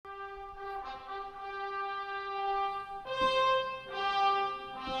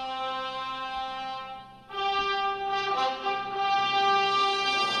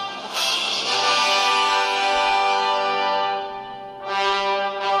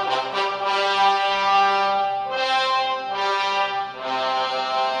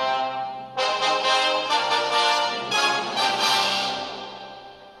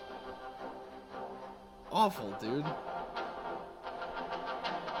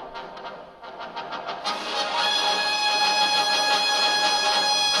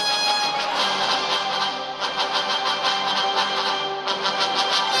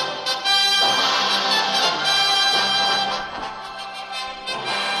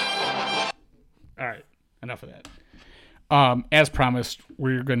enough of that. As promised,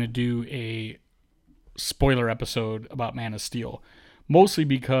 we're going to do a spoiler episode about Man of Steel, mostly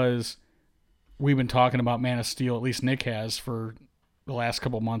because we've been talking about Man of Steel, at least Nick has, for the last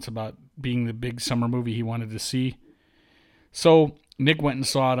couple months about being the big summer movie he wanted to see. So Nick went and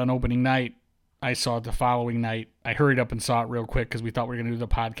saw it on opening night. I saw it the following night. I hurried up and saw it real quick because we thought we were going to do the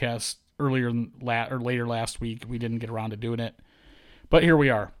podcast later last week. We didn't get around to doing it, but here we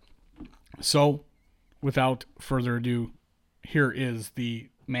are. So, without further ado, here is the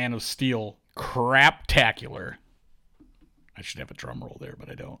Man of Steel craptacular. I should have a drum roll there, but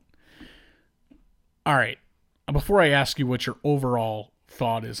I don't. All right. Before I ask you what your overall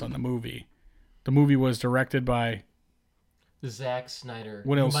thought is on the movie was directed by Zack Snyder.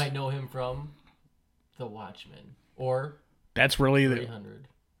 What else? You might know him from The Watchmen or That's really 300.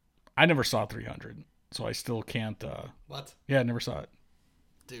 I never saw 300, so I still can't. What? Yeah, I never saw it.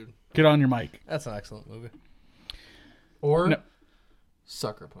 Dude. Get on your mic. That's an excellent movie. Or No.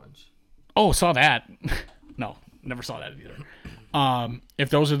 Sucker Punch. Oh, saw that. No, never saw that either. If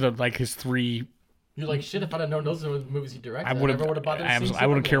those are his three, You're like, shit, if I'd have known those are the movies he directed, I would have. never would have bothered to see I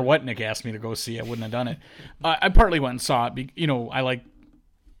wouldn't care what Nick asked me to go see. I wouldn't have done it. I partly went and saw it.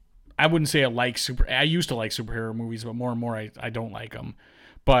 I wouldn't say I used to like superhero movies, but more and more I don't like them.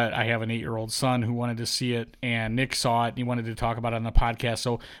 But I have an 8-year-old son who wanted to see it, and Nick saw it, and he wanted to talk about it on the podcast.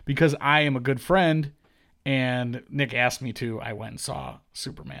 So because I am a good friend, and Nick asked me to, I went and saw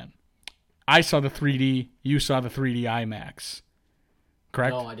Superman. I saw the 3D. You saw the 3D IMAX.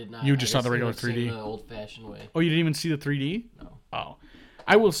 Correct? No, I did not. You just saw the regular seen 3D? The old-fashioned way. Oh, you didn't even see the 3D? No. Oh.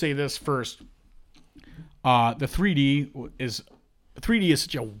 I will say this first. The 3D is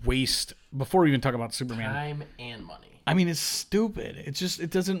such a waste. Before we even talk about Superman. Time and money. I mean, it's stupid.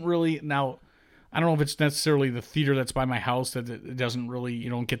 It doesn't really. Now, I don't know if it's necessarily the theater that's by my house that it doesn't really, you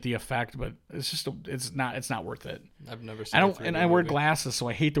don't get the effect, but it's not worth it. I've never seen I wear glasses, so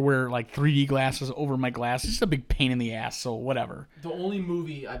I hate to wear 3D glasses over my glasses. It's just a big pain in the ass, so whatever. The only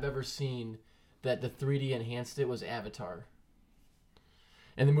movie I've ever seen that the 3D enhanced it was Avatar.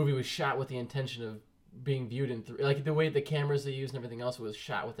 And the movie was shot with the intention of being viewed in the way the cameras they used and everything else was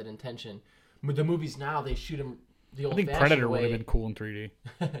shot with that intention. The movies now, they shoot them the old-fashioned way. I think Predator would have been cool in 3D,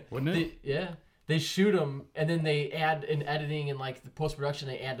 wouldn't it? They shoot them, and then they add in editing and the post-production,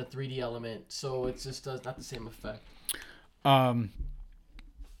 they add the 3D element, so it just does not the same effect.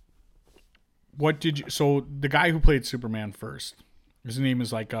 So the guy who played Superman first, his name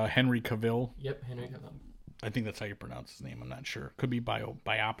is Henry Cavill. Yep, Henry Cavill. I think that's how you pronounce his name. I'm not sure. Could be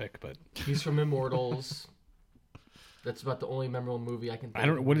biopic, but he's from Immortals. That's about the only memorable movie I can think of. I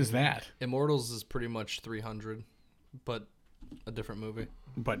don't know. What is that? Immortals is pretty much 300, but a different movie.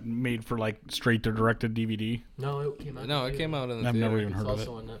 But made for straight to directed DVD? No, it came out. No, it came out in the I've theater. never even heard of it. It's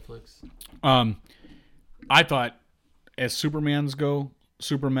also on Netflix. I thought, as Supermans go,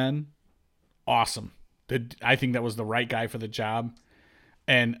 Superman, awesome. I think that was the right guy for the job.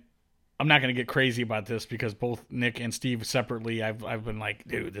 And I'm not going to get crazy about this because both Nick and Steve separately, I've been like,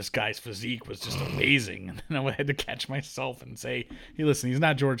 dude, this guy's physique was just amazing. And then I had to catch myself and say, hey, listen, he's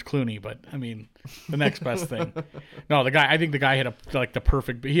not George Clooney, but I mean, the next best thing. No, I think the guy had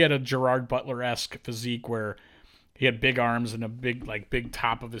he had a Gerard Butler-esque physique where he had big arms and a big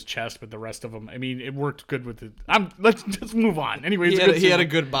top of his chest, but the rest of him, I mean, it worked good with it. Let's just move on. Anyway, he had a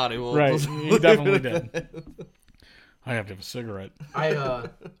good body. Right, he definitely did. I have to have a cigarette.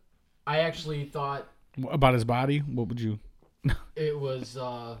 I actually thought about his body. What would you? It was,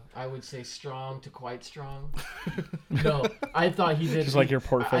 I would say, strong to quite strong. No, I thought he did. Just like your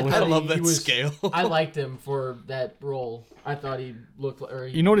portfolio. I love that scale. I liked him for that role. I thought he looked.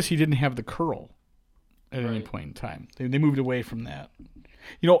 You notice he didn't have the curl at any point in time. They moved away from that.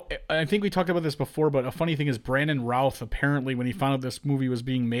 I think we talked about this before, but a funny thing is Brandon Routh apparently, when he found out this movie was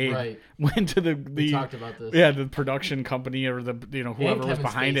being made, went to we talked about this. Yeah, the production company or the whoever was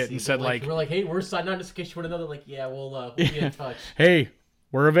behind it and said we're like, hey, we're signed on to sketch one another. Like, yeah, we'll be in touch. Hey,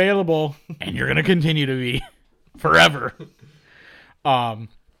 we're available, and you're gonna continue to be forever. So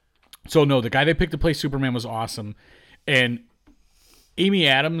no, the guy they picked to play Superman was awesome, and Amy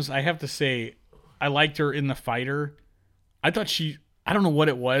Adams, I have to say, I liked her in The Fighter. I thought I don't know what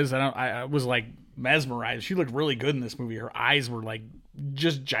it was. I was mesmerized. She looked really good in this movie. Her eyes were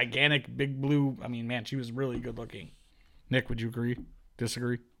just gigantic, big blue. I mean, man, she was really good looking. Nick, would you agree?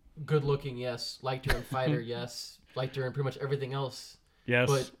 Disagree? Good looking, yes. Liked her in Fighter, yes. Liked her in pretty much everything else. Yes.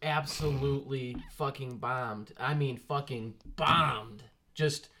 But absolutely fucking bombed. I mean, fucking bombed.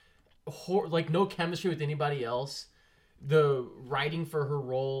 Just no chemistry with anybody else. The writing for her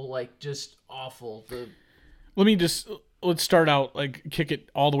role, just awful. Let's start out, kick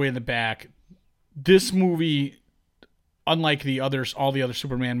it all the way in the back. this movie, unlike all the other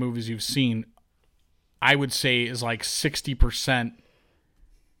Superman movies you've seen, I would say is like 60%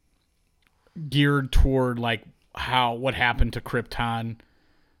 geared toward like what happened to Krypton,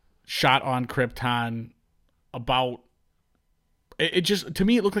 shot on Krypton, about it just, to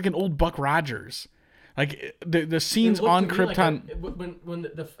me, it looked like an old Buck Rogers. Like the scenes on Krypton. When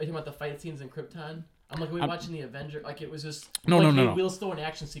the talking about the fight scenes in Krypton, I'm like, are we watching the Avenger? Like, it was just No. We'll throw an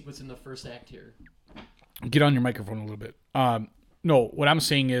action sequence in the first act here. Get on your microphone a little bit. No, what I'm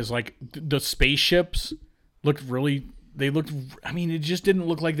saying is like the spaceships looked really. They looked. I mean, it just didn't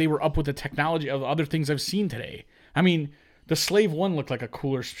look like they were up with the technology of other things I've seen today. I mean, the Slave One looked like a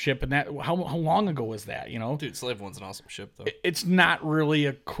cooler ship, and that how long ago was that? You know, Dude, Slave One's an awesome ship though. It's not really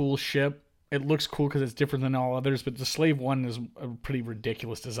a cool ship. It looks cool because it's different than all others, but the Slave One is a pretty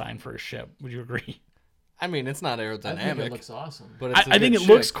ridiculous design for a ship. Would you agree? I mean, it's not aerodynamic. I think it looks awesome. But it's I think it ship.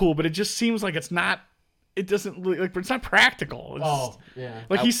 looks cool, but it just seems like it's not. It doesn't look like it's not practical. It's, yeah.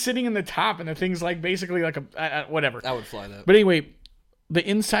 like he's sitting in the top, and the thing's like basically like a whatever. I would fly that. But anyway, the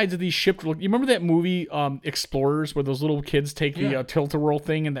insides of these ships look. You remember that movie Explorers, where those little kids take the tilt-a-whirl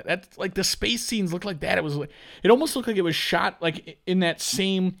thing, and that's like the space scenes look like that. It almost looked like it was shot like in that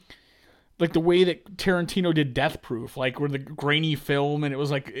same. Like the way that Tarantino did Death Proof, like where the grainy film, and it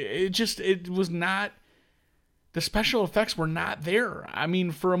was like it was not. The special effects were not there. I mean,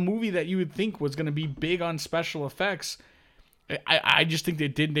 for a movie that you would think was going to be big on special effects, I just think they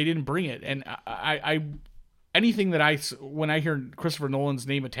didn't bring it. And I anything that when I hear Christopher Nolan's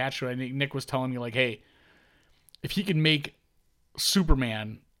name attached to it, I think Nick was telling me like, hey, if he can make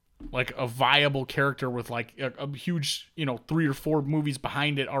Superman like a viable character with like a huge, 3 or 4 movies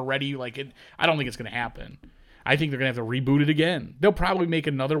behind it already, I don't think it's going to happen. I think they're going to have to reboot it again. They'll probably make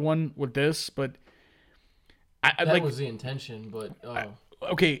another one with this, but that was the intention, but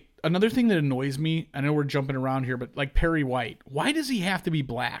okay, another thing that annoys me, I know we're jumping around here, but like Perry White, why does he have to be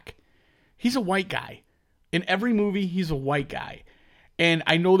black? He's a white guy. In every movie, he's a white guy. And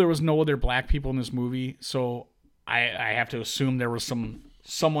I know there was no other black people in this movie, so I have to assume there was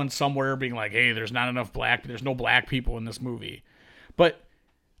someone somewhere being like, hey, there's there's no black people in this movie. But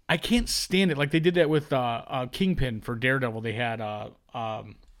I can't stand it. Like they did that with Kingpin for Daredevil. They had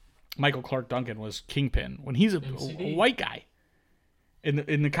Michael Clark Duncan was Kingpin when he's a white guy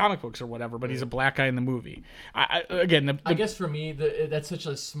in the comic books or whatever, but he's a black guy in the movie. I guess for me, that's such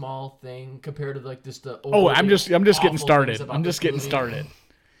a small thing compared to like just the. I'm just getting started. I'm just getting started.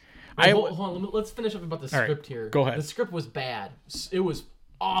 Hold on, let's finish up about the script here. Go ahead. The script was bad. It was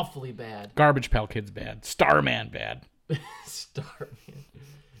awfully bad. Garbage Pail Kid's bad. Starman bad. Starman.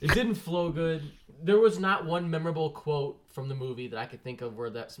 It didn't flow good. There was not one memorable quote from the movie that I could think of where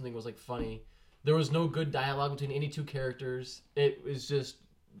that something was like funny. There was no good dialogue between any two characters. It was just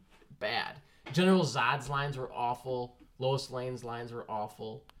bad. General Zod's lines were awful. Lois Lane's lines were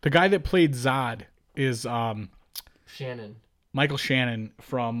awful. The guy that played Zod is Shannon. Michael Shannon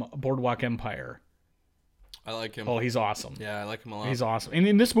from Boardwalk Empire. I like him. Oh, he's awesome. Yeah, I like him a lot. He's awesome. And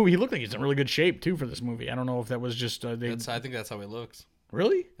in this movie, he looked like he's in really good shape too for this movie. I don't know if that was just I think that's how he looks.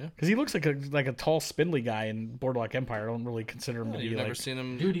 Really? Yeah. Because he looks like a tall, spindly guy in Boardwalk Empire. I don't really consider him to be You've like. never seen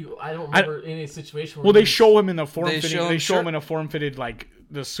him. Dude, I don't remember any situation. Well, they show him in the form. They show him in a form-fitted like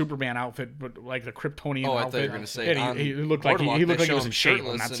the Superman outfit, but like the Kryptonian outfit. I thought you were gonna say. Yeah, he looked like he was in shape.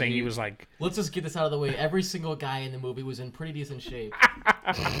 I'm not saying he was like. Let's just get this out of the way. Every single guy in the movie was in pretty decent shape.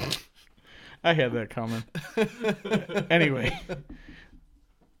 I had that coming. Anyway.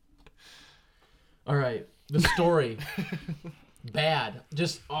 All right, the story. Bad,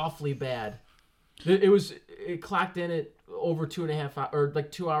 just awfully bad. It clocked in at over 2.5 hours, or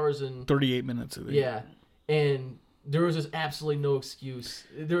like 2 hours and 38 minutes. I think. Yeah, and there was just absolutely no excuse.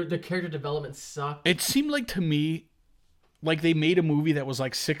 The character development sucked. It seemed like to me, like they made a movie that was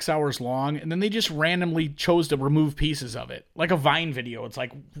like 6 hours long, and then they just randomly chose to remove pieces of it, like a Vine video. It's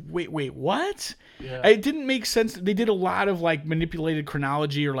like, wait, what? Yeah. It didn't make sense. They did a lot of like manipulated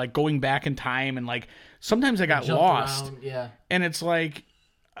chronology or like going back in time, and like sometimes I got lost. Around, yeah. And it's like,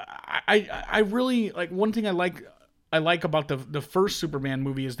 I really like one thing I like about the first Superman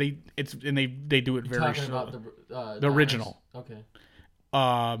movie is they do it very talking about the original. Okay.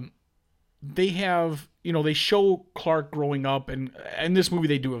 They have, they show Clark growing up, and in this movie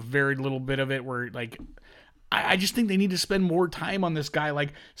they do a very little bit of it where like I just think they need to spend more time on this guy,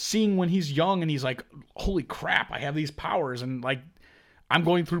 like seeing when he's young and he's like, holy crap, I have these powers, and like I'm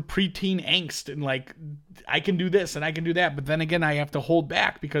going through preteen angst, and like I can do this and I can do that, but then again I have to hold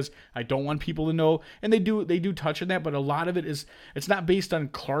back because I don't want people to know. And they do touch on that, but a lot of it's not based on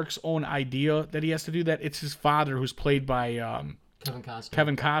Clark's own idea that he has to do that. It's his father, who's played by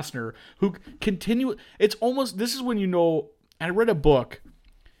Kevin Costner. who continue. It's almost, this is when you know. I read a book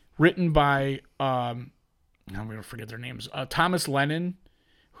written by I'm gonna forget their names. Thomas Lennon,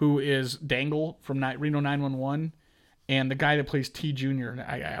 who is Dangle from Reno 911, and the guy that plays T Jr.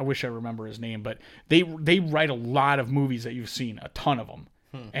 I wish I remember his name, but they write a lot of movies that you've seen, a ton of them,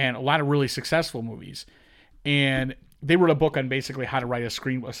 and a lot of really successful movies. And they wrote a book on basically how to write a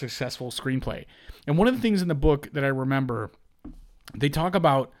successful screenplay. And one of the things in the book that I remember, they talk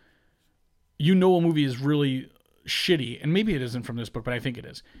about, a movie is really shitty, and maybe it isn't from this book, but I think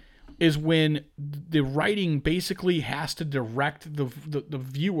it is when the writing basically has to direct the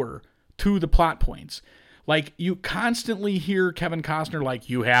viewer to the plot points. Like, you constantly hear Kevin Costner, like,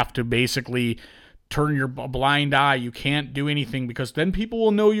 you have to basically turn your blind eye. You can't do anything because then people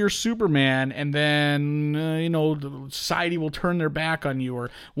will know you're Superman, and then, the society will turn their back on you, or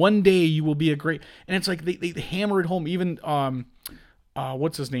one day you will be a great... And it's like they hammer it home. Even,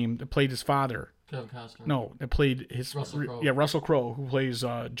 what's his name that played his father? Kevin Costner. No, that played his... Russell Crowe. Yeah, Russell Crowe, who plays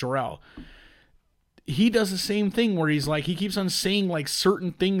Jor-El. He does the same thing where he's like, he keeps on saying like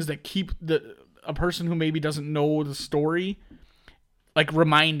certain things that keep a person who maybe doesn't know the story, like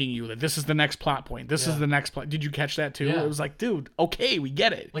reminding you that this is the next plot point. This is the next plot. Did you catch that too? Yeah. It was like, dude, okay, we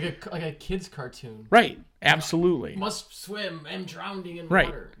get it. Like a kid's cartoon. Right. Absolutely. Must swim and drowning in Right.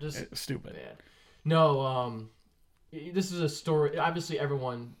 water. Just stupid. bad. No, this is a story. Obviously,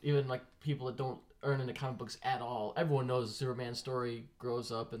 everyone, even like people that aren't into comic books at all, everyone knows the Superman story.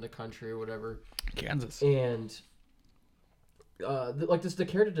 Grows up in the country or whatever, Kansas, and the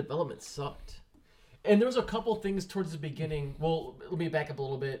character development sucked. And there was a couple things towards the beginning. Well, let me back up a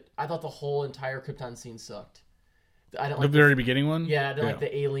little bit. I thought the whole entire Krypton scene sucked. I don't like the very beginning one. Yeah, I didn't like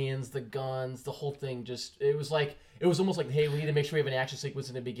the aliens, the guns, the whole thing. It was almost like, hey, we need to make sure we have an action sequence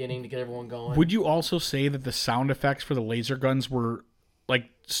in the beginning to get everyone going. Would you also say that the sound effects for the laser guns were like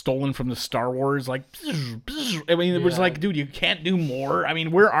stolen from the Star Wars? Like, I mean, it was like, dude, you can't do more. I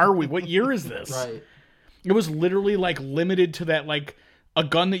mean, where are we? What year is this? Right. It was literally like limited to that, like a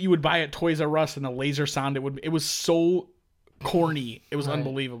gun that you would buy at Toys R Us and the laser sound. It was so corny. It was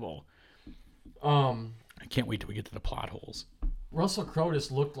unbelievable. I can't wait till we get to the plot holes. Russell Crowe just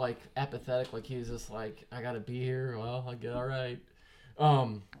looked like apathetic, like he was just like, I gotta be here. Well, I get all right.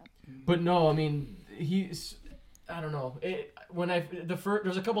 But no, I mean, I don't know.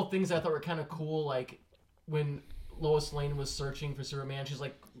 There's a couple things I thought were kind of cool, like when Lois Lane was searching for Superman, she's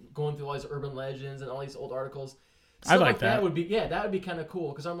like going through all these urban legends and all these old articles. I like that. That would be kind of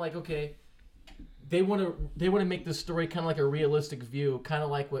cool, because I'm like, okay, they want to make this story kind of like a realistic view, kind of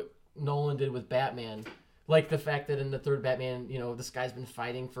like what Nolan did with Batman. Like the fact that in the third Batman, this guy's been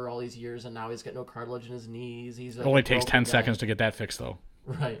fighting for all these years and now he's got no cartilage in his knees. He's it only takes 10 seconds to get that fixed, though.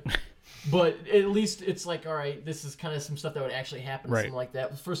 Right. But at least it's like, all right, this is kind of some stuff that would actually happen, right. Something like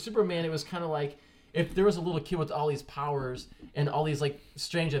that. For Superman, it was kind of like, if there was a little kid with all these powers and all these like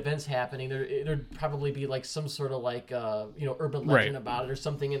strange events happening, there'd probably be like some sort of like urban legend about it or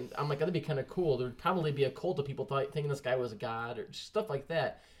something. And I'm like, that'd be kind of cool. There'd probably be a cult of people thinking this guy was a god or stuff like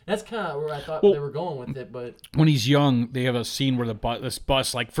that. That's kind of where I thought they were going with it. But when he's young, they have a scene where this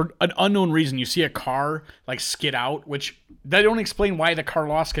bus, like for an unknown reason, you see a car like skid out, which they don't explain why the car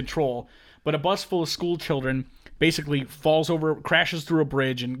lost control. But a bus full of school children basically falls over, crashes through a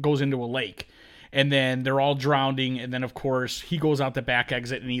bridge, and goes into a lake. And then they're all drowning. And then, of course, he goes out the back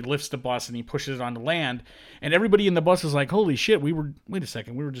exit and he lifts the bus and he pushes it onto land. And everybody in the bus is like, holy shit, wait a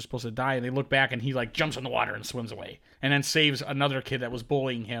second, we were just supposed to die. And they look back and he like jumps in the water and swims away. And then saves another kid that was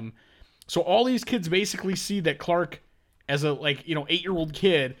bullying him. So all these kids basically see that Clark, as a 8-year-old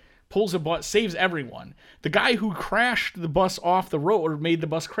kid, pulls a bus, saves everyone. The guy who crashed the bus off the road or made the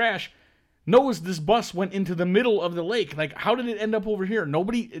bus crash knows this bus went into the middle of the lake. Like, how did it end up over here?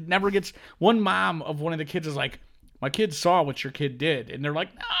 It never gets... One mom of one of the kids is like, my kid saw what your kid did. And they're like,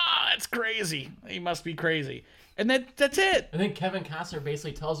 that's crazy. He must be crazy. And that's it. And then Kevin Costner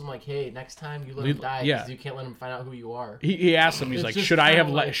basically tells him, like, hey, next time you let him die, because you can't let him find out who you are. He asks him, he's like, should I have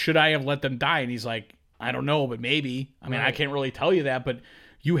let them die? And he's like, I don't know, but maybe. I mean, I can't really tell you that, but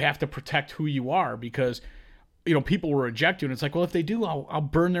you have to protect who you are, because... people will reject you, and it's like, well, if they do, I'll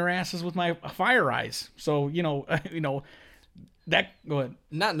burn their asses with my fire eyes. So, that. Go ahead.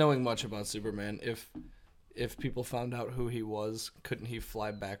 Not knowing much about Superman, if people found out who he was, couldn't he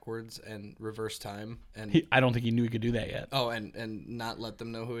fly backwards and reverse time? And I don't think he knew he could do that yet. Oh, and not let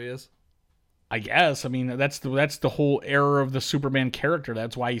them know who he is. I guess. I mean, that's the whole error of the Superman character.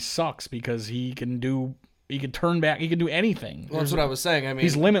 That's why he sucks, because he can turn back. He can do anything. Well, that's what I was saying. I mean,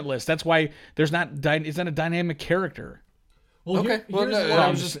 he's limitless. That's why it's not a dynamic character. Well, okay.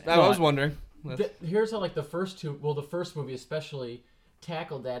 I was wondering. Here's how like the first movie especially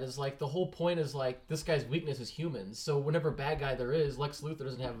tackled that is like the whole point is like this guy's weakness is humans. So whenever bad guy there is, Lex Luthor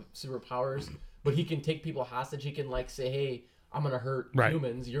doesn't have superpowers, but he can take people hostage. He can like say, "Hey, I'm gonna hurt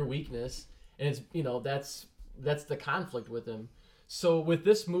humans. Your weakness," and it's that's the conflict with him. So with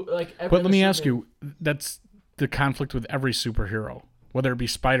this movie, like, but let me ask you, that's the conflict with every superhero, whether it be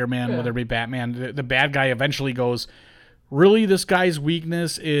Spider-Man, whether it be Batman. The bad guy eventually goes, really, this guy's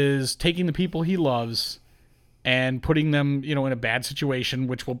weakness is taking the people he loves and putting them, in a bad situation,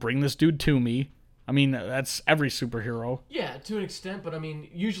 which will bring this dude to me. I mean, that's every superhero. Yeah, to an extent, but I mean,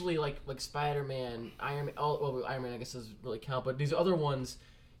 usually like Spider-Man, Iron Man. Iron Man I guess doesn't really count, but these other ones,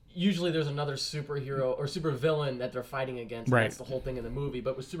 usually there's another superhero or supervillain that they're fighting against. Right. That's the whole thing in the movie.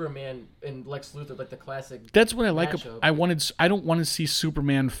 But with Superman and Lex Luthor, like the classic. That's what I like. I don't want to see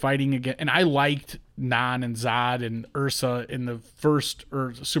Superman fighting again. And I liked Nan and Zod and Ursa in the first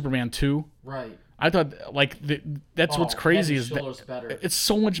or Superman 2. Right. I thought that's what's crazy is that it's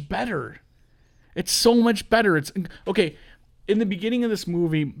so much better. It's so much better. It's okay. In the beginning of this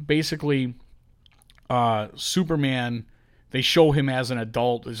movie, basically, Superman. They show him as an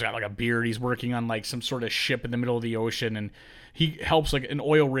adult. He's got like a beard. He's working on like some sort of ship in the middle of the ocean, and he helps like an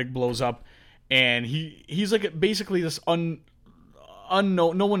oil rig blows up, and he's like basically this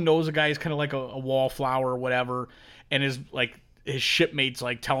unknown. No one knows the guy. He's kind of like a wallflower or whatever, and his shipmates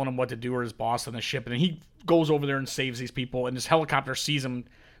like telling him what to do, or his boss on the ship, and then he goes over there and saves these people, and this helicopter sees him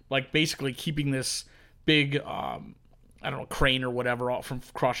like basically keeping this big crane or whatever from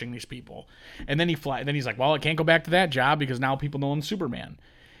crushing these people. And then then he's like, well, I can't go back to that job because now people know I'm Superman.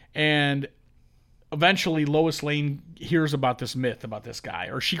 And eventually Lois Lane hears about this myth about this guy,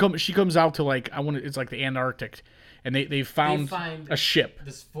 or she comes out to like, it's like the Antarctic, and they find a ship.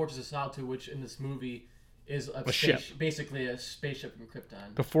 This Fortress of Solitude, which in this movie is a ship. Basically a spaceship from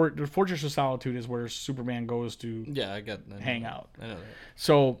Krypton. The Fortress of Solitude is where Superman goes to hang out. I know that.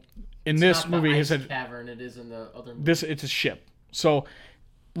 So in this movie, it's not the ice cavern. It is in the other movie. It's a ship. So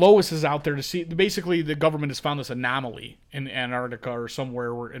Lois is out there to see. Basically, the government has found this anomaly in Antarctica or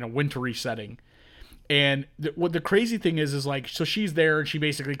somewhere in a wintry setting. And what the crazy thing is like, so she's there and she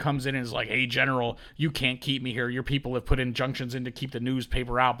basically comes in and is like, "Hey, General, you can't keep me here. Your people have put injunctions in to keep the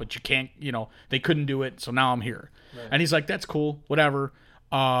newspaper out, but you can't. They couldn't do it, so now I'm here." Right. And he's like, "That's cool, whatever.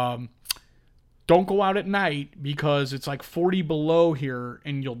 Don't go out at night because it's like 40 below here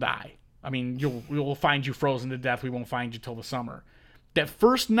and you'll die. I mean, we'll find you frozen to death. We won't find you till the summer." That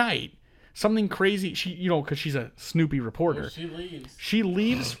first night, something crazy. She, because she's a snoopy reporter. She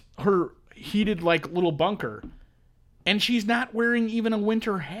leaves her heated like little bunker, and she's not wearing even a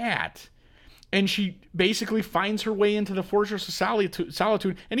winter hat, and she basically finds her way into the Fortress of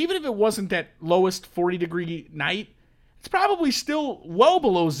Solitude. And even if it wasn't that lowest 40-degree night, it's probably still well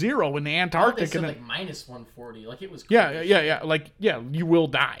below zero in the Antarctic. They said like minus 140, like it was crazy. Yeah, you will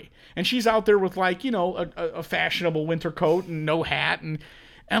die. And she's out there with like a fashionable winter coat and no hat, and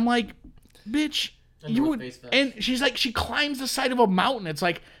I'm like, bitch. And she's like, she climbs the side of a mountain. It's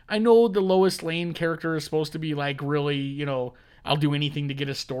like, I know the Lois Lane character is supposed to be like really, I'll do anything to get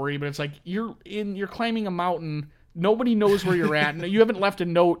a story, but it's like you're climbing a mountain. Nobody knows where you're at. You haven't left a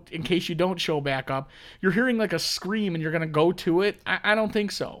note in case you don't show back up. You're hearing like a scream and you're gonna go to it. I don't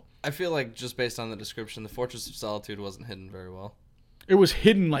think so. I feel like just based on the description, the Fortress of Solitude wasn't hidden very well. It was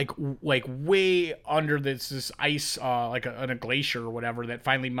hidden like way under this ice, like a glacier or whatever that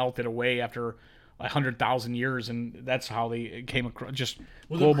finally melted away after 100,000 years, and that's how they came across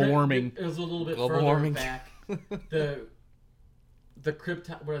global warming. It was a little bit further warming. Back. The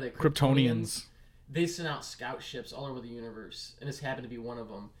what are they? Kryptonians. They sent out scout ships all over the universe, and this happened to be one of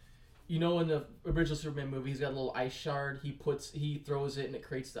them. In the original Superman movie, he's got a little ice shard. He throws it, and it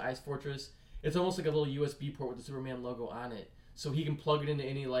creates the ice fortress. It's almost like a little USB port with the Superman logo on it, so he can plug it into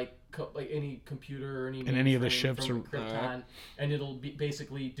any like any computer or any of the ships from Krypton, and it'll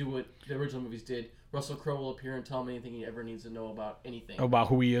basically do what the original movies did. Russell Crowe will appear and tell him anything he ever needs to know about anything. About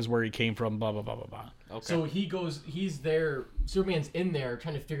who he is, where he came from, blah, blah, blah, blah, blah. Okay. So he's there, Superman's in there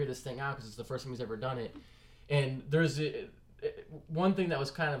trying to figure this thing out because it's the first time he's ever done it. And there's one thing that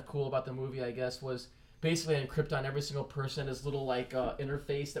was kind of cool about the movie, I guess, was basically on Krypton, every single person has little like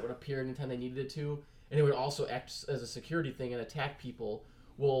interface that would appear anytime they needed it to. And it would also act as a security thing and attack people.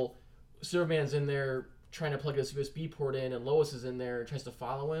 Well, Superman's in there trying to plug this USB port in, and Lois is in there and tries to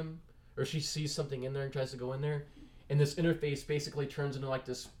follow him. Or she sees something in there and tries to go in there. And this interface basically turns into like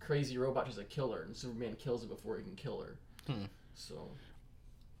this crazy robot tries to kill her. And Superman kills it before he can kill her. So.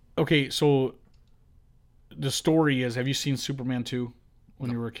 Okay, so the story is, have you seen Superman 2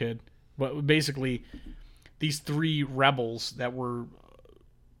 when you were a kid? But basically, these three rebels that were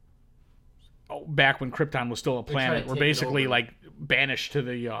back when Krypton was still a planet, were take it basically over. like banished to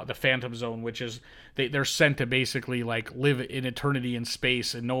the Phantom Zone, which is they're sent to basically like live in eternity in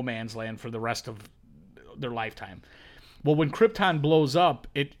space in no man's land for the rest of their lifetime. Well, when Krypton blows up,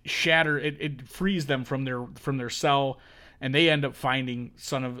 it frees them from their cell, and they end up finding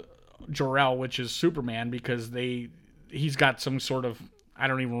Son of Jor-El, which is Superman, because he's got some sort of, I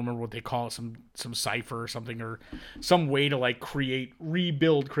don't even remember what they call it, some cipher or something, or some way to like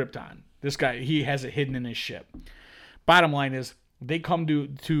rebuild Krypton. This guy, he has it hidden in his ship. Bottom line is, they come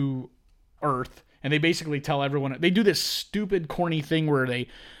to Earth, and they basically tell everyone, they do this stupid corny thing where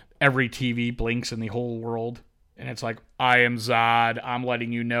every TV blinks in the whole world. And it's like, I am Zod. I'm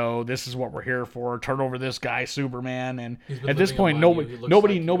letting you know this is what we're here for. Turn over this guy, Superman. And at this point,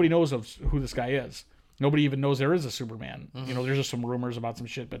 nobody knows who this guy is. Nobody even knows there is a Superman. Mm-hmm. There's just some rumors about some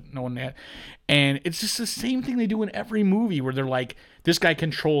shit, but no one had. And it's just the same thing they do in every movie, where they're like, this guy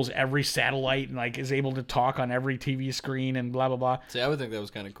controls every satellite and like is able to talk on every TV screen and blah blah blah. See, I would think that was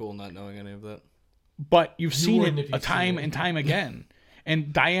kind of cool, not knowing any of that. But you've seen wouldn't it if you've time seen it. and time again.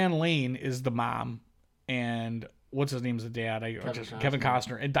 And Diane Lane is the mom, and what's his name's the dad? Kevin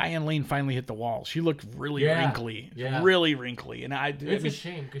Costner. And Diane Lane finally hit the wall. She looked really wrinkly, really wrinkly. And It's a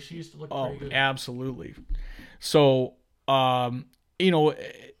shame because she used to look pretty good. Absolutely. So, and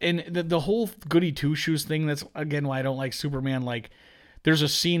the whole goody two shoes thing. That's again why I don't like Superman. Like, there's a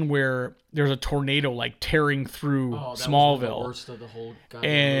scene where there's a tornado like tearing through That was Smallville, the worst of the whole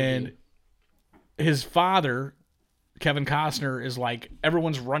goddamn and movie. his father, Kevin Costner, is like,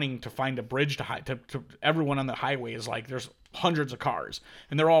 everyone's running to find a bridge to everyone on the highway is like, there's hundreds of cars,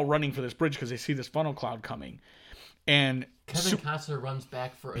 and they're all running for this bridge because they see this funnel cloud coming. And Kevin Costner runs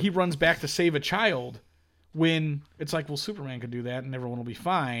back he runs back to save a child, when it's like, well, Superman could do that and everyone will be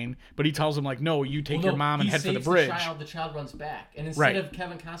fine. But he tells him like, no, you take your mom and head for the bridge. The child runs back, and instead of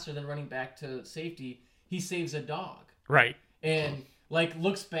Kevin Costner then running back to safety, he saves a dog. Right. And like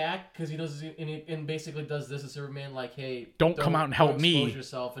looks back because he knows, and basically does this to Superman, like, hey, don't come out and help me. Expose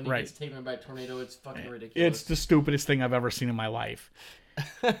yourself, and he gets taken by a tornado. It's fucking ridiculous. It's the stupidest thing I've ever seen in my life.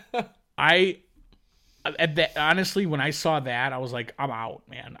 Honestly, when I saw that, I was like, I'm out,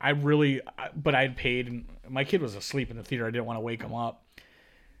 man. But I'd paid, and my kid was asleep in the theater. I didn't want to wake him up.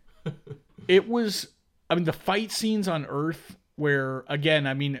 The fight scenes on Earth, where, again,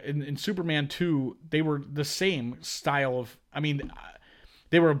 in Superman 2, they were the same style of,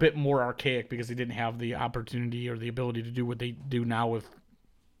 they were a bit more archaic because they didn't have the opportunity or the ability to do what they do now with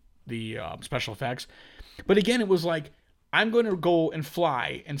the special effects. But again, it was like, I'm going to go and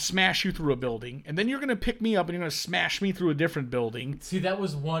fly and smash you through a building, and then you're going to pick me up and you're going to smash me through a different building. See, that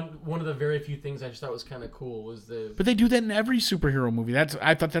was one of the very few things I just thought was kind of cool. But they do that in every superhero movie.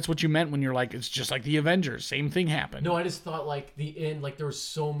 I thought that's what you meant when you're like, it's just like the Avengers. Same thing happened. No, I just thought like the end, like there were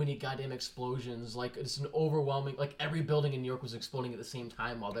so many goddamn explosions. Like it's an overwhelming, like every building in New York was exploding at the same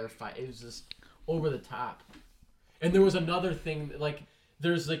time while they're fighting. It was just over the top. And there was another thing, like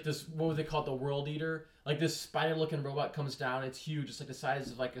there's like this, what would they call it, the World Eater? Like this spider-looking robot comes down. It's huge. It's like the size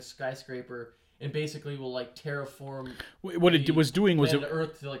of like a skyscraper, and basically will like terraform. What it was doing was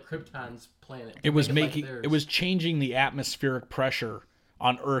Earth to like Krypton's planet. It was changing the atmospheric pressure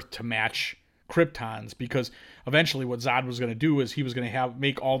on Earth to match Krypton's, because eventually what Zod was going to do is he was going to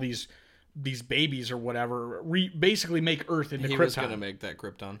make all these babies or whatever, basically make Earth into Krypton. He was going to make that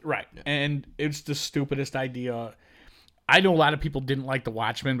Krypton, right? Yeah. And it's the stupidest idea. I know a lot of people didn't like The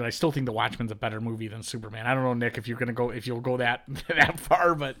Watchmen, but I still think The Watchmen's a better movie than Superman. I don't know, Nick, if you'll go that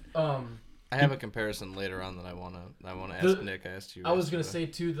far, but I have a comparison later on that I want to ask Nick. I asked you. I was gonna say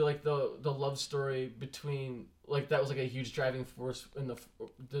too, the love story between, like, that was like a huge driving force in the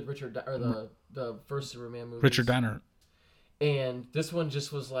first Superman movie. Richard Donner. And this one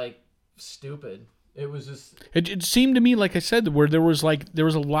just was like stupid. It was just. It seemed to me, like I said, where there was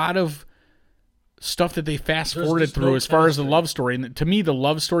a lot of stuff that they fast forwarded through as far as the love story. And to me, the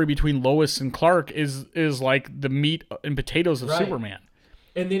love story between Lois and Clark is like the meat and potatoes of Superman.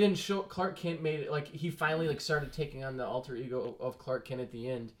 And they didn't show Clark Kent made it, like, he finally like started taking on the alter ego of Clark Kent at the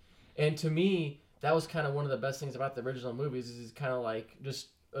end. And to me, that was kind of one of the best things about the original movies, is he's kind of like just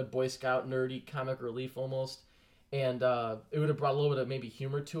a Boy Scout nerdy comic relief almost. And it would have brought a little bit of maybe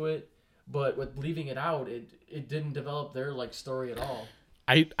humor to it, but with leaving it out, it didn't develop their like story at all.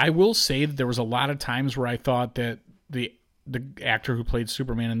 I will say that there was a lot of times where I thought that the actor who played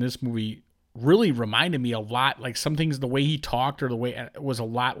Superman in this movie really reminded me a lot, like some things, the way he talked or the way it was a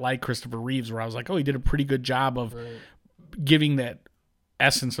lot like Christopher Reeves, where I was like, oh, he did a pretty good job of giving that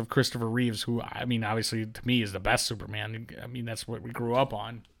essence of Christopher Reeves, who, obviously to me is the best Superman. That's what we grew up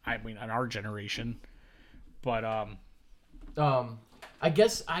on. On our generation. But I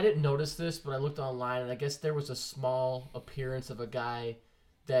guess I didn't notice this, but I looked online, and I guess there was a small appearance of a guy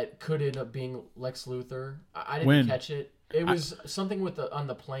that could end up being Lex Luthor. I didn't When? catch it. It was something with on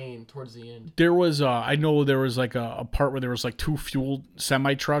the plane towards the end. There was, I know there was like a part where there was like 2 fuel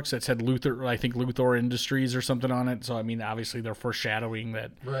semi trucks that said Luthor, I think Luthor Industries or something on it. So I mean, obviously they're foreshadowing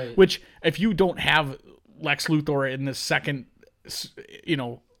that. Right. Which, if you don't have Lex Luthor in the second,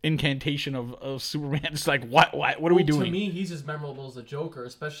 incantation of Superman, it's like what are we doing? To me, he's as memorable as the Joker,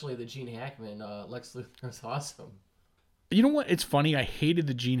 especially the Gene Hackman. Lex Luthor is awesome. You know what? It's funny. I hated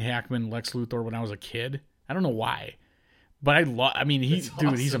the Gene Hackman Lex Luthor when I was a kid. I don't know why. But he's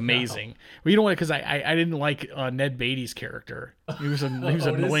awesome amazing. now. Well, you know what? Because I didn't like Ned Beatty's character. He was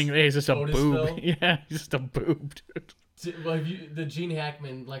annoying. He's just a Otisville? boob. Yeah, he's just a boob, dude. Well, the Gene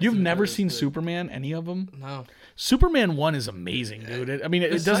Hackman. Lex You've Luthor never is seen good. Superman? Any of them? No. Superman 1 is amazing, dude. It The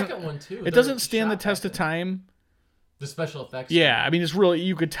doesn't. second one too. It They're doesn't stand the shot test of back then. time. The special effects. Yeah, I mean, it's really,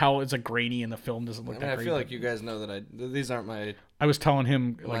 you could tell it's like grainy, and the film doesn't look I mean, that I great. feel like you guys know that these aren't my. I was telling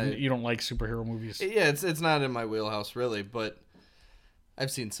him like Right. you don't like superhero movies. Yeah, it's not in my wheelhouse really, but I've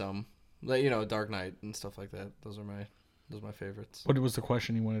seen some, like Dark Knight and stuff like that. Those are my favorites. What was the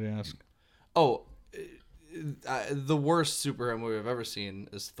question you wanted to ask? Oh, the worst superhero movie I've ever seen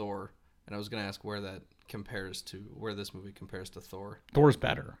is Thor, and I was gonna ask where this movie compares to Thor. Thor's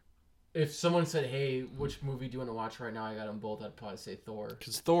better. If someone said, "Hey, which movie do you want to watch right now?" I got them both. I'd probably say Thor.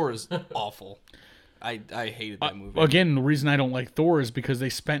 Because Thor is awful. I hated that movie. Again, the reason I don't like Thor is because they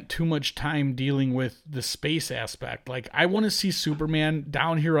spent too much time dealing with the space aspect. Like, I want to see Superman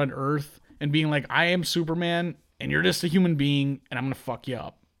down here on Earth and being like, I am Superman, and you're just a human being, and I'm going to fuck you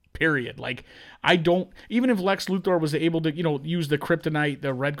up. Period. Like, I don't... Even if Lex Luthor was able to, use the kryptonite,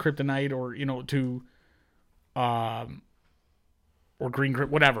 the red kryptonite, or, to... or green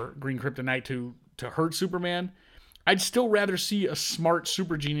kryptonite to hurt Superman... I'd still rather see a smart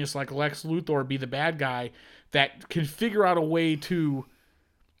super genius like Lex Luthor be the bad guy that can figure out a way to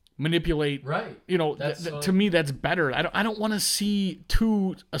manipulate. Right. To me, that's better. I don't want to see a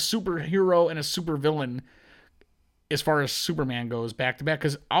superhero and a supervillain as far as Superman goes back to back,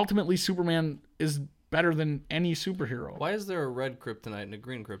 because ultimately Superman is better than any superhero. Why is there a red kryptonite and a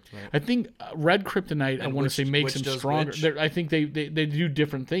green kryptonite? I think red kryptonite, I want to say, makes him does stronger. which? I think they do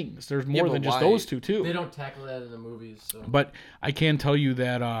different things. There's more but than just why? those two, too. They don't tackle that in the movies. So. But I can tell you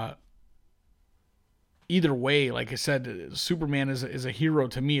that either way, like I said, Superman is a hero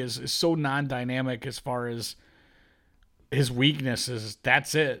to me, is so non-dynamic as far as his weaknesses.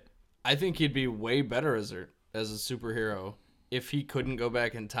 That's it. I think he'd be way better as a superhero if he couldn't go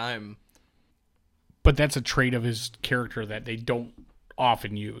back in time. But that's a trait of his character that they don't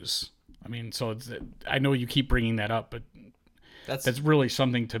often use. I mean, so I know you keep bringing that up, but that's really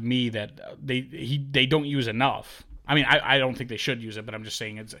something to me that they don't use enough. I mean, I don't think they should use it, but I'm just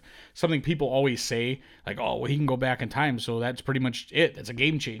saying it's something people always say, like, oh, well, he can go back in time, so that's pretty much it. That's a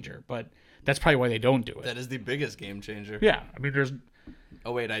game changer. But that's probably why they don't do it. That is the biggest game changer. Yeah, I mean, there's...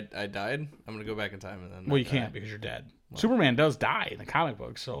 Oh, wait, I died? I'm going to go back in time and then... Well, you can't because you're dead. Superman does die in the comic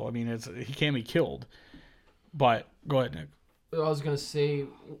book, so, I mean, he can be killed. But, go ahead, Nick. I was going to say,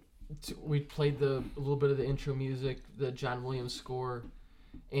 we played a little bit of the intro music, the John Williams score,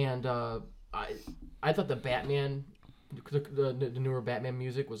 and I thought the Batman, the newer Batman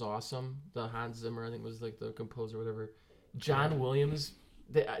music was awesome. The Hans Zimmer, I think, was like the composer or whatever. John Williams,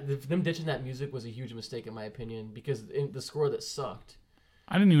 them ditching that music was a huge mistake in my opinion, because the score that sucked.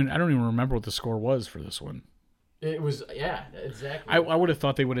 I don't even remember what the score was for this one. It was, yeah, exactly. I would have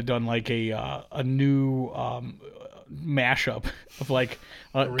thought they would have done like a new mashup of like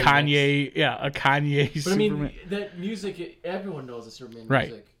Kanye, a Kanye. But Superman. I mean, that music, everyone knows the Superman Right.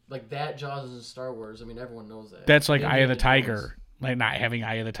 music. Like that, Jaws and Star Wars. I mean, everyone knows that. That's like Eye of the Indiana Tiger, Jones. like not having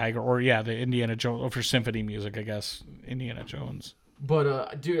Eye of the Tiger, or the Indiana Jones, or for symphony music, I guess Indiana Jones.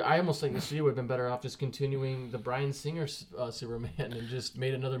 But dude, I almost think the studio would have been better off just continuing the Bryan Singer Superman and just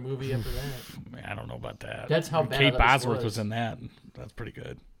made another movie after that. Man, I don't know about that. That's how I mean, bad Kate that Bosworth was. was in that. That's pretty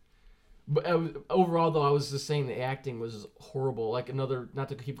good. But overall, though, I was just saying the acting was horrible. Like not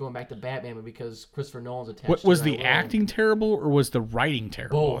to keep going back to Batman, but because Christopher Nolan's attached. What to was that the role. acting terrible, or was the writing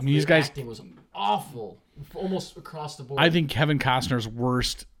terrible? Both. I mean, these the guys. acting was awful, almost across the board. I think Kevin Costner's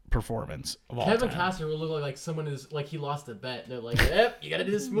worst performance of all Kevin time. Costner would look like someone is like he lost a bet. And they're like, "Yep, you got to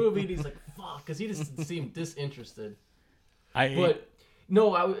do this movie." And he's like, "Fuck," because he just seemed disinterested. But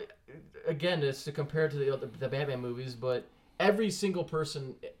no, again, it's to compare to the Batman movies, but every single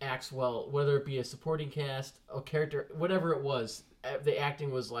person acts well, whether it be a supporting cast, a character, whatever it was. The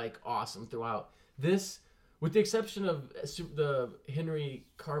acting was like awesome throughout. This, with the exception of the Henry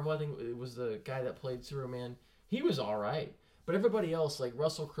Cavill, I think it was the guy that played Superman. He was all right. But But everybody else, like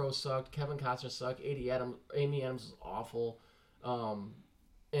Russell Crowe sucked, Kevin Costner sucked, Amy Adams was awful, and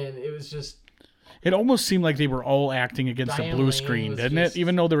it was just. It almost seemed like they were all acting against Diane a blue Lane screen, was didn't just- it?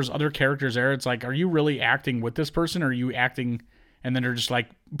 Even though there was other characters there, it's like, are you really acting with this person, or are you acting, and then they're just like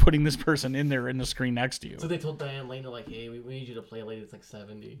putting this person in there in the screen next to you? So they told Diane Lane, they're like, hey, we need you to play a lady that's like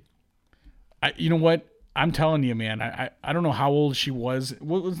 70. You know what? I'm telling you, man. I don't know how old she was.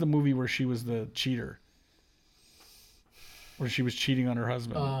 What was the movie where she was the cheater? Where she was cheating on her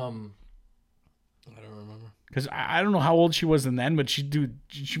husband? I don't remember. Because I don't know how old she was then, but she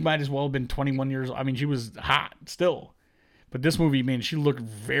might as well have been 21 years old. I mean, she was hot still. But this movie, man, she looked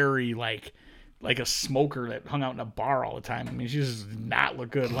very like a smoker that hung out in a bar all the time. I mean, she just did not look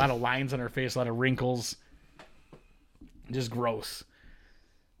good. A lot of lines on her face, a lot of wrinkles. Just gross.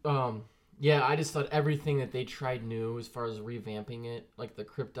 Yeah, I just thought everything that they tried new as far as revamping it, like the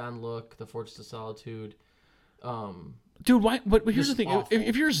Krypton look, the Fortress of Solitude. Dude, why? But here's the Just thing: awful.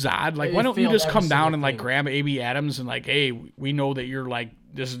 if you're Zod, like, It why don't you failed just every come down single and like thing. grab Amy Adams and like, hey, we know that you're like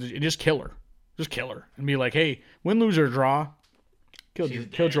this is just kill her, and be like, hey, win, lose or draw, kill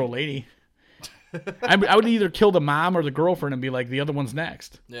your old lady. I would either kill the mom or the girlfriend and be like, the other one's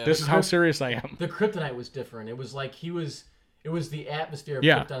next. Yeah. This is how serious I am. The Kryptonite was different. It was like it was the atmosphere of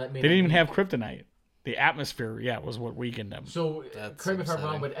Yeah, Krypton that they made didn't it even weak. have kryptonite. The atmosphere, was what weakened them. So, That's correct me if I'm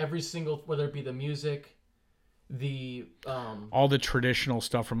wrong, upsetting. but every single, whether it be the music, the All the traditional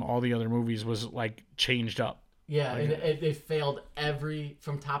stuff from all the other movies was like changed up. yeah, and they failed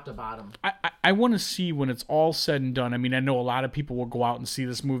from top to bottom. I want to see when it's all said and done. I mean, I know a lot of people will go out and see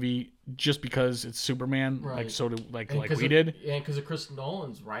this movie just because it's Superman, like Right. so do like And 'cause we of- did. Yeah, because of Chris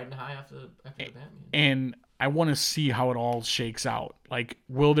Nolan's riding high after the Batman. And I want to see how it all shakes out. Like,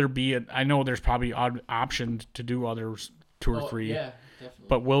 will there be I know there's probably option to do others 2 or 3, Yeah, definitely.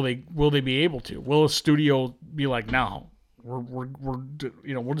 but will they be able to? Will a studio be like, no,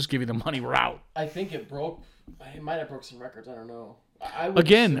 we'll just give you the money, we're out. I think it might have broke some records. I don't know. I would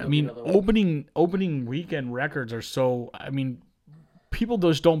Again, assume I it'll be mean, another one. opening weekend records are so. I mean, people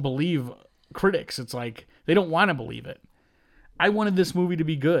just don't believe critics. It's like they don't want to believe it. I wanted this movie to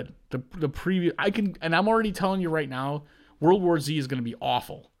be good. The preview, and I'm already telling you right now, World War Z is going to be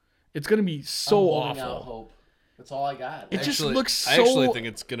awful. It's going to be so I'm holding out awful. hope. That's all I got. It just Actually, looks I actually so- think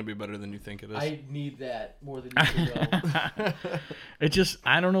it's gonna be better than you think it is. I need that more than you do. It just,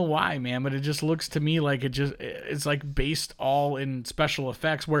 I don't know why, man, but it just looks to me like it's like based all in special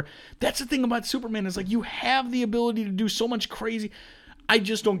effects. Where that's the thing about Superman is like you have the ability to do so much crazy. I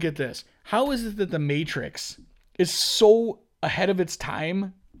just don't get this. How is it that the Matrix is so ahead of its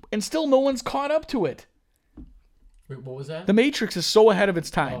time and still no one's caught up to it? Wait, what was that? The Matrix is so ahead of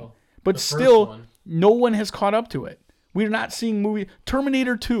its time, Oh, but the first still one. no one has caught up to it. We're not seeing movie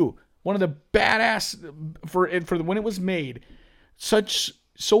Terminator 2, one of the badass for when it was made,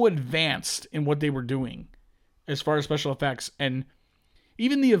 so advanced in what they were doing as far as special effects, and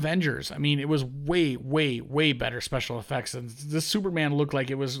even the Avengers. I mean, it was way, way, way better special effects. And this Superman looked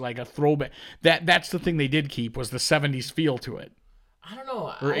like it was like a throwback. That's the thing they did keep was the 70s feel to it. I don't know.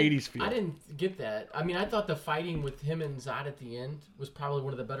 Or 80s feel. I didn't get that. I mean, I thought the fighting with him and Zod at the end was probably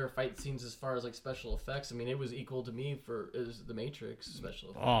one of the better fight scenes as far as like special effects. I mean, it was equal to me as the Matrix special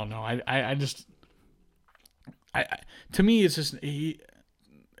effects. Oh no, I just to me it's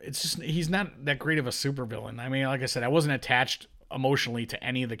just he's not that great of a supervillain. I mean, like I said, I wasn't attached emotionally to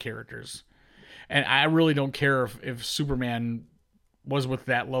any of the characters, and I really don't care if Superman was with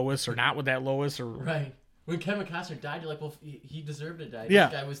that Lois or not with that Lois or Right. When Kevin Costner died, you're like, well, he deserved to die. Yeah.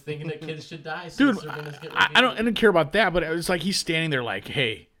 This guy was thinking that kids should die. So dude. Superman's getting I don't care about that, but it's like he's standing there like,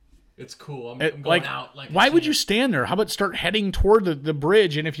 hey. It's cool. I'm going Like, out. Like, why would you stand there? How about start heading toward the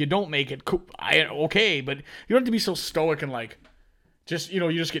bridge? And if you don't make it, okay, but you don't have to be so stoic and like, just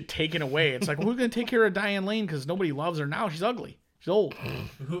you just get taken away. It's like we're gonna take care of Diane Lane because nobody loves her now. She's ugly. She's old.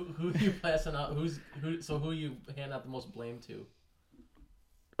 Who are you passing out? So who you hand out the most blame to?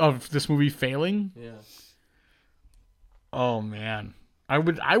 Of this movie failing? Yeah. Oh man, I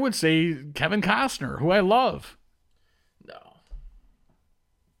would say Kevin Costner, who I love. No.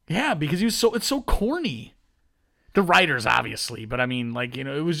 Yeah, because it's so corny. The writers, obviously, but I mean, like, it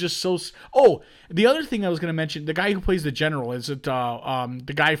was just so. Oh, the other thing I was going to mention, the guy who plays the general is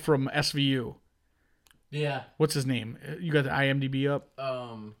the guy from SVU. Yeah. What's his name? You got the IMDb up?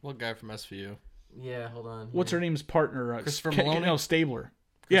 What guy from SVU? Yeah. Hold on. What's her name's partner? Christopher Maloney? No, Stabler.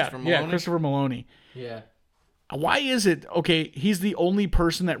 Christopher Yeah, Maloney? Christopher Maloney. Yeah. Why is it okay? He's the only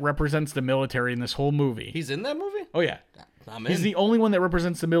person that represents the military in this whole movie. He's in that movie? Oh yeah. I'm in. He's the only one that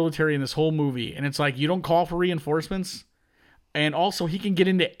represents the military in this whole movie. And it's like, you don't call for reinforcements. And also, he can get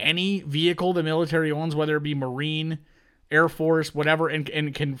into any vehicle the military owns, whether it be Marine, Air Force, whatever,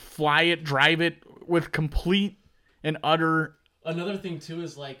 and can fly it, drive it with complete and utter. Another thing too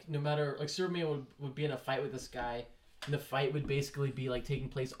is like no matter like Superman would be in a fight with this guy, and the fight would basically be like taking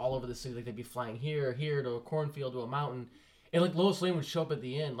place all over the city. Like they'd be flying here to a cornfield, to a mountain, and like Lois Lane would show up at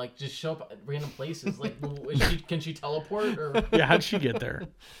the end, like just show up at random places. Like, can she teleport or? Yeah, how'd she get there?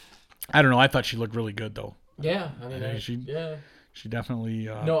 I don't know. I thought she looked really good though. Yeah, I mean, she definitely.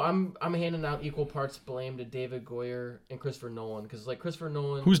 No, I'm handing out equal parts blame to David Goyer and Christopher Nolan because like Christopher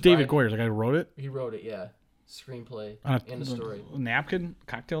Nolan. Who's David Goyer? The guy who wrote it? He wrote it, yeah. Screenplay and the story.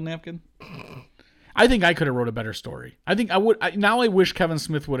 Cocktail napkin. I think I could have wrote a better story. I think I would. Now I wish Kevin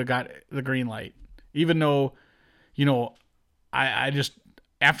Smith would have got the green light, even though, I just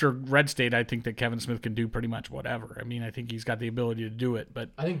after Red State, I think that Kevin Smith can do pretty much whatever. I mean, I think he's got the ability to do it, but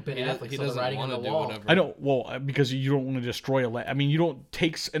I think Ben Affleck doesn't writing on the wall. Whatever. I don't. Well, because you don't want to destroy I mean, you don't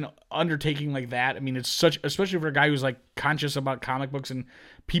take an undertaking like that. I mean, it's especially for a guy who's like conscious about comic books and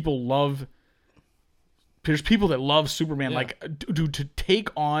people love. There's people that love Superman. Yeah. Like, dude, to take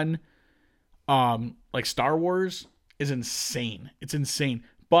on, like Star Wars is insane. It's insane.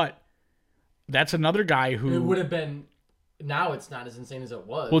 But that's another guy who it would have been. Now it's not as insane as it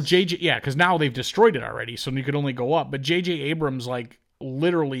was. Well, yeah, because now they've destroyed it already, so you could only go up. But J.J. Abrams, like,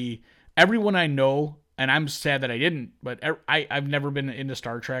 literally everyone I know, and I'm sad that I didn't, but I've never been into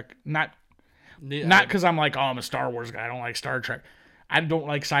Star Trek. Not because I'm like, oh, I'm a Star Wars guy. I don't like Star Trek. I don't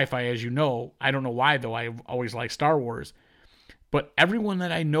like sci-fi, as you know. I don't know why, though. I've always liked Star Wars. But everyone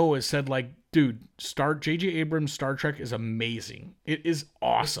that I know has said, like, dude, J.J. Abrams' Star Trek is amazing. It is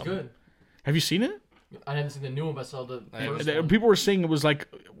awesome. It's good. Have you seen it? I haven't seen the new one, but I saw the first one. People were saying it was like,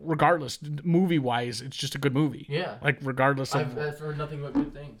 regardless, movie-wise, it's just a good movie. Yeah. Like, regardless of... I've heard nothing but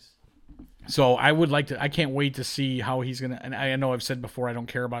good things. So I would like to... I can't wait to see how he's going to... And I know I've said before I don't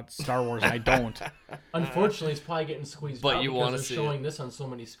care about Star Wars, and I don't. Unfortunately, it's probably getting squeezed but out you because they're showing this on so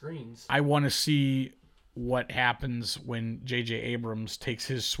many screens. I want to see what happens when J.J. Abrams takes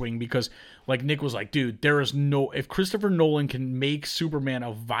his swing, because, like Nick was like, dude, there is no... If Christopher Nolan can make Superman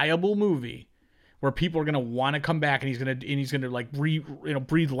a viable movie... where people are gonna want to come back and he's gonna like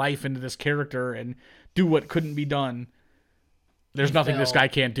breathe life into this character and do what couldn't be done. There's nothing this guy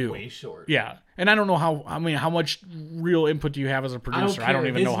can't do. Way short. Yeah, and I don't know how much real input do you have as a producer? I don't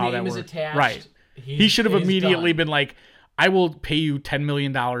even know how that works. Attached. Right. He should have immediately been like, I will pay you $10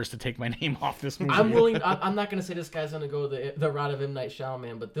 million to take my name off this movie. I'm willing. I'm not gonna say this guy's gonna go the route of M. Night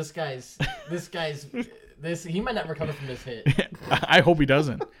Shyamalan, but this guy's he might not recover from this hit. I hope he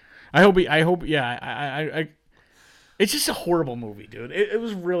doesn't. I hope. Yeah. It's just a horrible movie, dude. It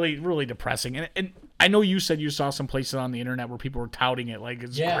was really, really depressing. And I know you said you saw some places on the internet where people were touting it like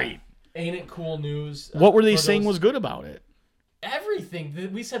it's great. Ain't it cool news? What were they saying was good about it? Everything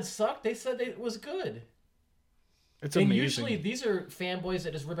that we said sucked. They said it was good. It's amazing. And usually these are fanboys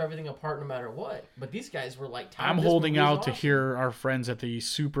that just rip everything apart no matter what. But these guys were like, I'm holding out to hear our friends at the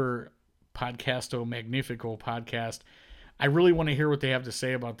Super Podcasto Magnifico podcast. I really want to hear what they have to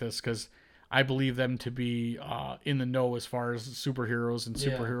say about this, because I believe them to be in the know as far as superheroes and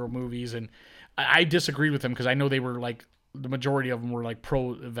superhero movies. And I disagreed with them because I know they were like, the majority of them were like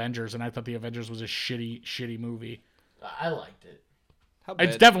pro Avengers, and I thought the Avengers was a shitty movie. I liked it.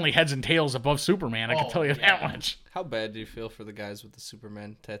 It's definitely heads and tails above Superman. I can tell you that much. How bad do you feel for the guys with the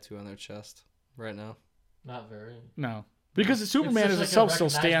Superman tattoo on their chest right now? Not very. No. Because Superman himself still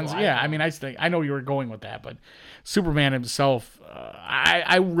stands. Yeah, I mean, I know you were going with that, but Superman himself,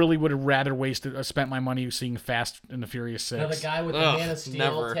 I really would have rather spent my money seeing Fast and the Furious 6. Now the guy with the Man of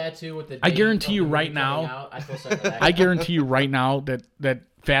Steel tattoo with the. I guarantee you right now. I guarantee you right now that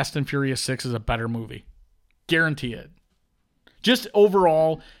Fast and Furious 6 is a better movie. Guarantee it. Just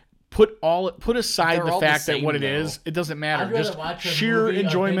overall. Put aside the fact that what it is, it doesn't matter. Just sheer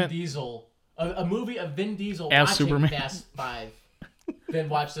enjoyment. A movie of Vin Diesel as watching Superman. Fast 5, then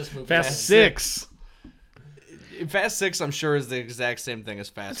watch this movie. Fast 6. Fast 6, I'm sure, is the exact same thing as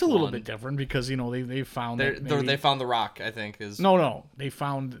Fast 1. It's a little bit different because they found they found The Rock. I think is they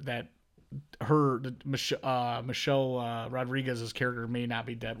found that Michelle Rodriguez's character may not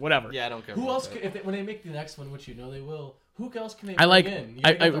be dead. Whatever. Yeah, I don't care. Who else? When they make the next one, which you know they will. Who else can they?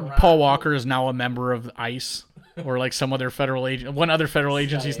 Paul Walker is now a member of ICE. Or like some other federal agent, one other federal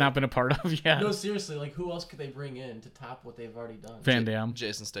agency he's not been a part of. Yeah. No, seriously, like who else could they bring in to top what they've already done? Van Damme.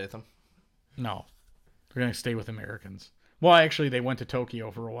 Jason Statham. No, they're gonna stay with Americans. Well, actually, they went to Tokyo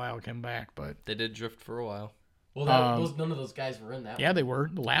for a while, came back, but they did drift for a while. Well, none of those guys were in that. Yeah, one. They were.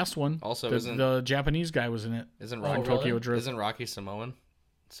 The last one. Also, the Japanese guy was in it. Isn't Tokyo Drift? Isn't Rocky Samoan?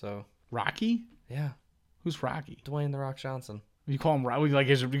 So Rocky? Yeah. Who's Rocky? Dwayne the Rock Johnson. You call him Rocky? Like,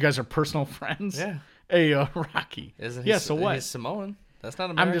 you guys are personal friends? Yeah. Hey, Rocky. Isn't Yeah, he, so what? He's Samoan. That's not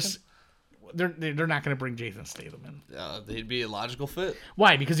American. I'm just. They're not going to bring Jason Statham in. He'd be a logical fit.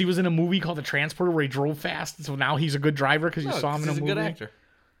 Why? Because he was in a movie called The Transporter where he drove fast, so now he's a good driver because you No, saw him in a he's a movie. good actor.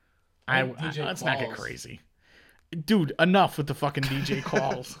 Let's not get Qualls. crazy, dude. Enough with the fucking DJ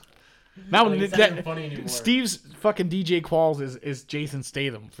calls. Now Like, it's not even funny anymore. Steve's fucking DJ calls is Jason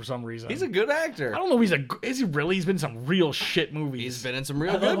Statham for some reason. He's a good actor. I don't know if is he really? He's been in some real shit movies. He's been in some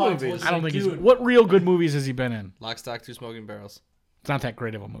real I love good how I movies. told I don't think he's. Dude. What real good movies has he been in? Lock, Stock, Two Smoking Barrels. It's not that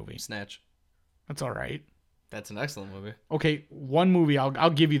great of a movie. Snatch. That's all right. That's an excellent movie. Okay, one movie I'll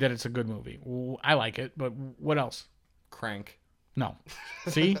give you that it's a good movie. I like it, but what else? Crank. No.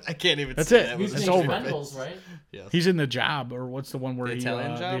 See? I can't even That's say it. that He's with It's a in over. straight Expendables, face. right? Yes. He's in The Job, or what's the one where The he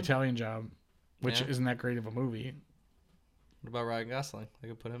Italian Job? The Italian Job, which Yeah. isn't that great of a movie. What about Ryan Gosling? I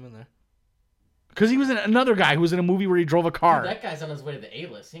could put him in there. Because he was in another guy who was in a movie where he drove a car. Dude, that guy's on his way to the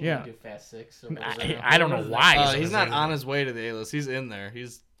A-list. He ain't Yeah. gonna do Fast Six. Or what is it? I don't know What is it? why. He's in not his on A-list. his way to the A-list. He's in there.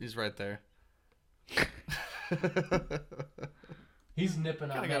 He's right there. He's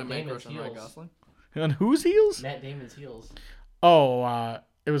nipping on Matt Damon's on Ryan heels. Gosling. On whose heels? Matt Damon's heels. Oh,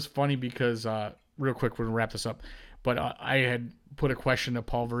 it was funny because real quick, we're gonna wrap this up. But I had put a question to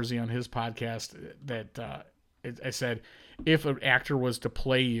Paul Verzi on his podcast that I said, if an actor was to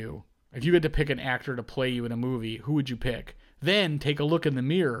play you, if you had to pick an actor to play you in a movie, who would you pick? Then take a look in the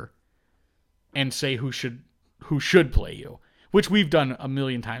mirror and say who should play you, which we've done a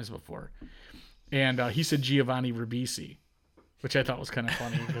million times before. And he said Giovanni Ribisi, which I thought was kind of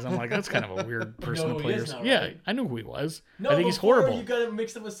funny because I'm like, that's kind of a weird person know to who play. he is now, Yeah, right? I knew who he was. No, I think he's before horrible. You got it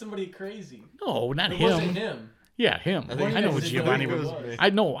mixed up with somebody crazy. No, not It him. wasn't him. Yeah, him. I think I know it who was Giovanni who it was. was.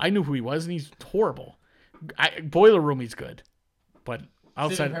 I knew who he was, and he's horrible. Boiler Room, he's good, but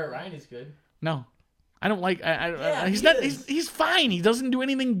outside, Saving Private Ryan is good. no, I don't like. Yeah, he's he not. is. He's fine. He doesn't do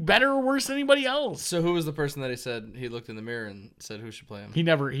anything better or worse than anybody else. So who was the person that he said he looked in the mirror and said who should play him? He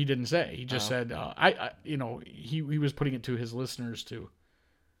didn't say. He just Oh. said. He was putting it to his listeners to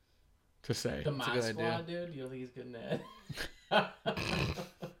say. The Mod good Squad, dude. You don't think he's good in that?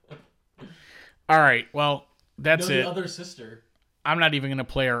 All right, well, that's no, it. the other sister. I'm not even going to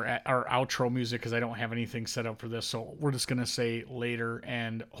play our outro music because I don't have anything set up for this. So we're just going to say later.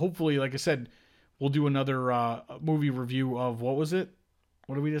 And hopefully, like I said, we'll do another movie review of, what was it?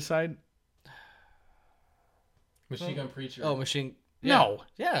 What did we decide? Machine Gun Preacher. Oh, Machine. No.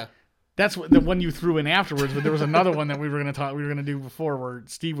 Yeah. That's the one you threw in afterwards. But there was another one that we were going to do before where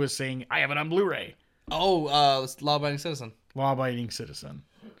Steve was saying, I have it on Blu-ray. Oh, Law Abiding Citizen. Law-abiding citizen.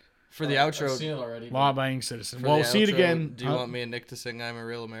 For the I've outro. seen it already. but- Law-abiding citizen. for Well, the see it outro, again. Do you want me and Nick to sing I'm a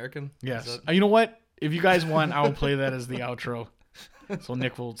Real American? Yes. Is that- You know what? If you guys want, I will play that as the outro. So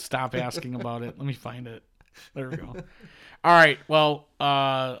Nick will stop asking about it. Let me find it. There we go. All right. Well,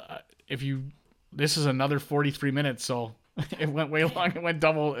 this is another 43 minutes, so it went way long. It went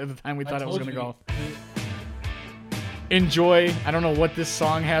double at the time we thought it was going to go. Enjoy. I don't know what this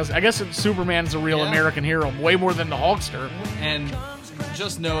song has. I guess Superman's a real Yeah. American hero, way more than the Hulkster. And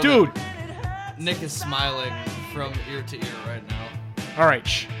just know Dude. that Nick is smiling from ear to ear right now. All right.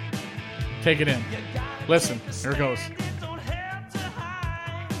 Shh. Take it in. Listen. Here it goes.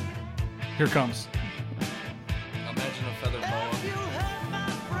 Here it comes. Imagine a feather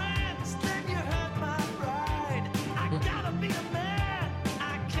boa.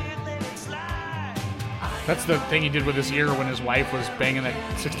 That's the thing he did with his ear when his wife was banging that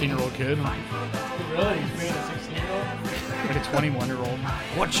 16-year-old kid. Really? He's being a 16-year-old? Like a 21-year-old.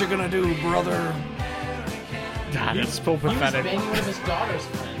 What you gonna do, brother? God, that's so He was pathetic. banging one of his daughter's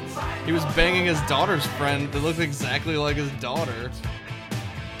friends. He was banging his daughter's friend that looked exactly like his daughter.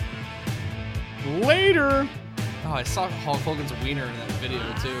 Later. Oh, I saw Hulk Hogan's wiener in that video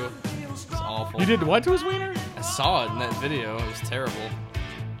too. It's awful. You did what to his wiener? I saw it in that video. It was terrible.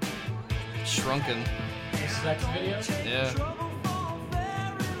 Shrunken. The sex video? Yeah.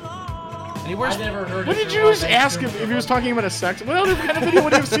 And he wears I never heard What it. did you just ask him if he was talking about a sex? What other kind of video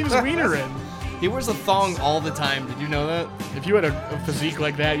would you have seen his wiener in? he wears a thong all the time. Did you know that? If you had a physique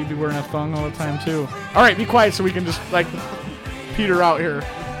like that, you'd be wearing a thong all the time too. All right, be quiet so we can just like peter out here.